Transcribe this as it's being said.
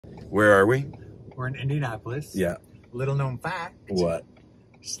Where are we? We're in Indianapolis. Yeah. Little known fact. What?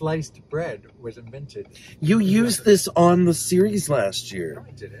 Sliced bread was invented. You used this on the series last year. No,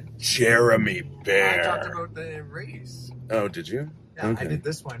 I didn't. Jeremy Bear. I talked about the race. Oh, did you? Yeah, Okay. I did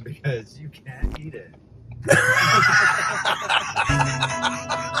this one because you can't eat it. You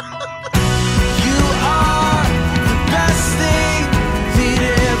are the best thing that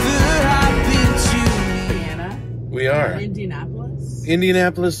ever happened to me. Indiana. We are. Indianapolis.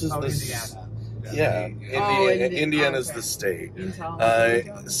 Indianapolis is Oh, the Indiana. Yeah, Indiana's okay. the state.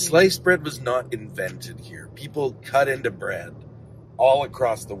 Intel. Sliced bread was not invented here. People cut into bread all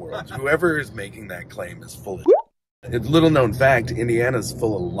across the world. Whoever is making that claim is full of shit. It's little known fact, Indiana's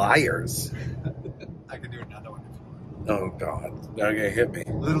full of liars. I could do another one if you want. Oh, God. Okay, hit me.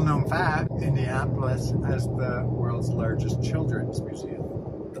 Little known fact, Indianapolis has the world's largest children's museum.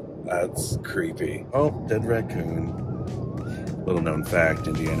 That's creepy. Oh, dead raccoon. Little known fact,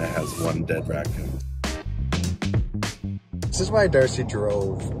 Indiana has one dead raccoon. This is why Darcy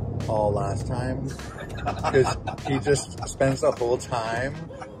drove all last time. Because he just spends the whole time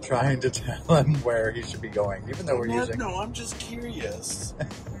trying to tell him where he should be going, even though we're using... No, I'm just curious.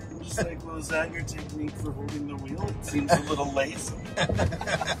 Just like, well, is that your technique for holding the wheel? It seems a little lazy.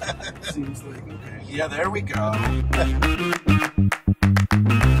 Seems like, okay. Yeah, there we go.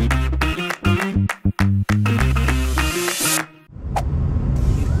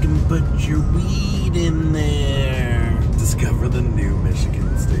 You can put your weed in there. Discover the new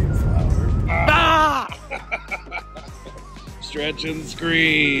Michigan State flower. Ah! Stretch and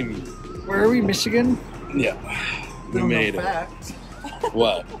scream. Where are we, Michigan? Yeah, we made it. Fact.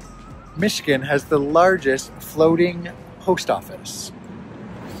 What? Michigan has the largest floating post office.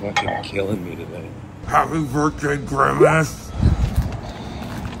 Fucking killing me today. Happy birthday, Grimace.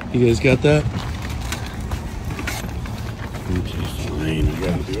 You guys got that? Okay, fine. You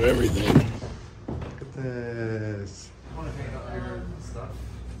gotta do everything. Look at this.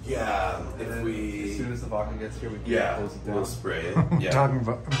 Yeah, if we... As soon as the vodka gets here, we can close it down. we'll spray it. I'm Yeah. talking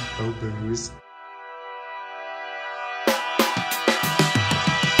about booze.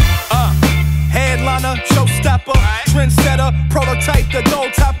 Headliner, showstopper, trendsetter, prototype, the goal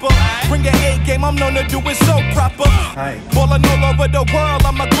topper. Bring your A game, I'm known to do it so proper. Hi. Ballin' all over the world,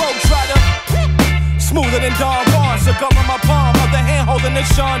 I'm a globetrotter. Smoother than Don Juan, cigar on my palm, other hand holding it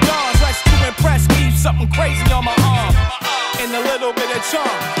Sean Don. Dressed to impress, keep something crazy on my arm. And a little bit of charm.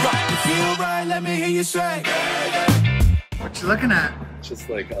 You feel right, let me hear you say. What you looking at? Just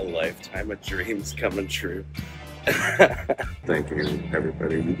like a lifetime of dreams coming true. Thank you,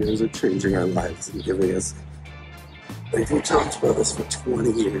 everybody. You guys are changing our lives and giving us... Like, we talked about this for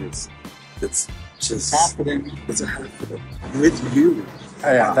 20 years. It's just... Happening. It's happening. With you.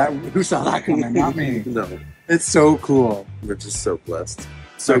 Oh, yeah, who saw that coming? Not me. No. It's so cool. We're just so blessed.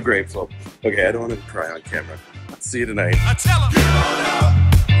 So grateful. Okay, I don't want to cry on camera. See you tonight. I tell 'em.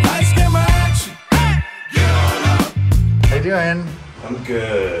 Lights, camera, action. How you doing? I'm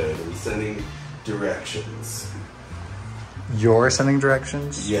good. I'm sending directions. You're sending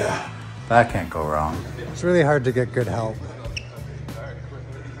directions? Yeah. That can't go wrong. It's really hard to get good help.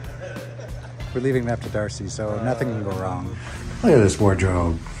 We're leaving that to Darcy, so nothing can go wrong. Look at this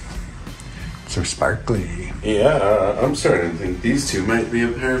wardrobe. So sparkly. Yeah, I'm starting to think these two might be a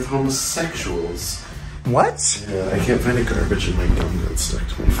pair of homosexuals. What? Yeah, I can't find a garbage in my gum that stuck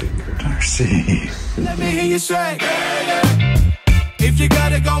to my finger. Darcy. Let me hear you say. If you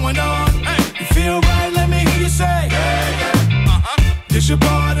got it going on, you feel right, let me hear you say. This your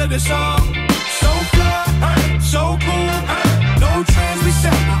part of the song. So fly, so cool. No trends, we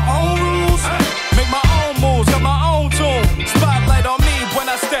set my own rules. Make my own moves, got my own tune. Spotlight on me when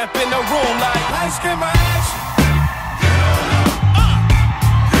I step in the room like lights, camera, action.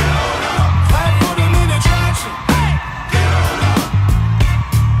 Clap for the main attraction.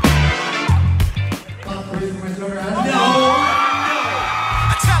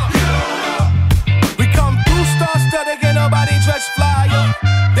 I tell 'em. We come through star-studded, get nobody dress flyer.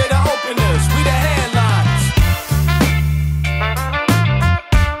 They the openers, we the headliners.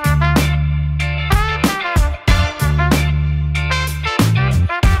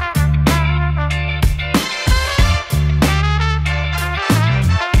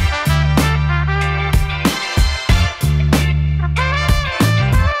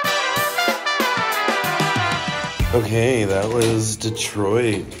 Okay, that was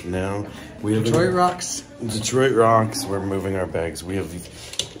Detroit. Now we have Detroit rocks. Detroit rocks. We're moving our bags. We have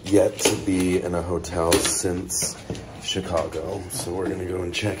yet to be in a hotel since Chicago, so we're gonna go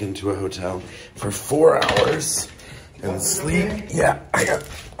and check into a hotel for 4 hours and sleep. Yeah, I got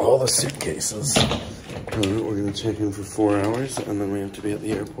all the suitcases. We're gonna check in for 4 hours, and then we have to be at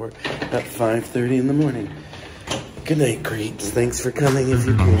the airport at 5:30 in the morning. Good night, creeps. Thanks for coming if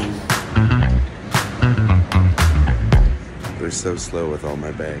you can. They're so slow with all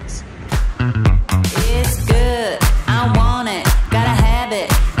my bags. It's good, I want it, gotta have it.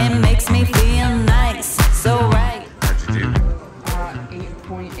 It makes me feel nice, so right. How'd you do?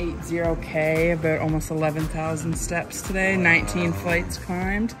 8.80K, about almost 11,000 steps today, 19 flights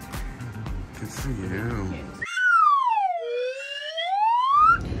climbed. Good for you.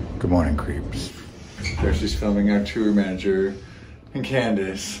 Good morning, creeps. Darcy's filming our tour manager and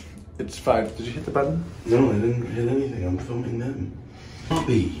Candace. It's 5. Did you hit the button? No, I didn't hit anything. I'm filming them.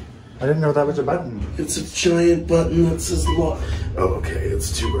 Bobby. I didn't know that was a button. It's a giant button that says lock. Oh, okay.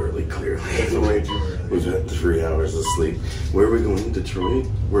 It's too early, clearly. It's way too early. We've had 3 hours of sleep. Where are we going? Detroit?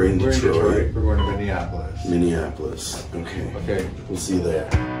 We're in Detroit. We're going to Minneapolis. Minneapolis. Okay. Okay. We'll see you there.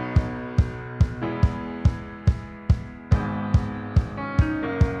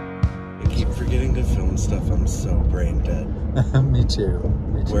 I keep forgetting to film stuff. I'm so brain dead. Me too.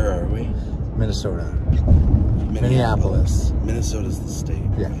 Me too. Where are we? Minnesota. Minneapolis. Minnesota's the state.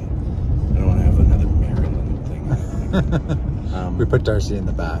 Yeah. Right? I don't want to have another Maryland thing. We put Darcy in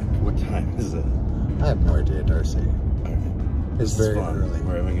the back. What time is it? I have no idea, Darcy. All right. It's This is very fun. early.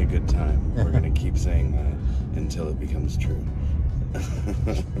 We're having a good time. We're going to keep saying that until it becomes true.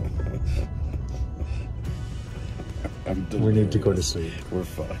 We need to go to sleep. We're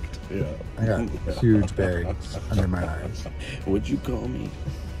fucked. Yeah. I got huge bags under my eyes. Would you call me?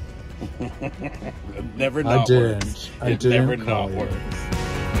 Never I not didn't. works. I It didn't never call not you. works.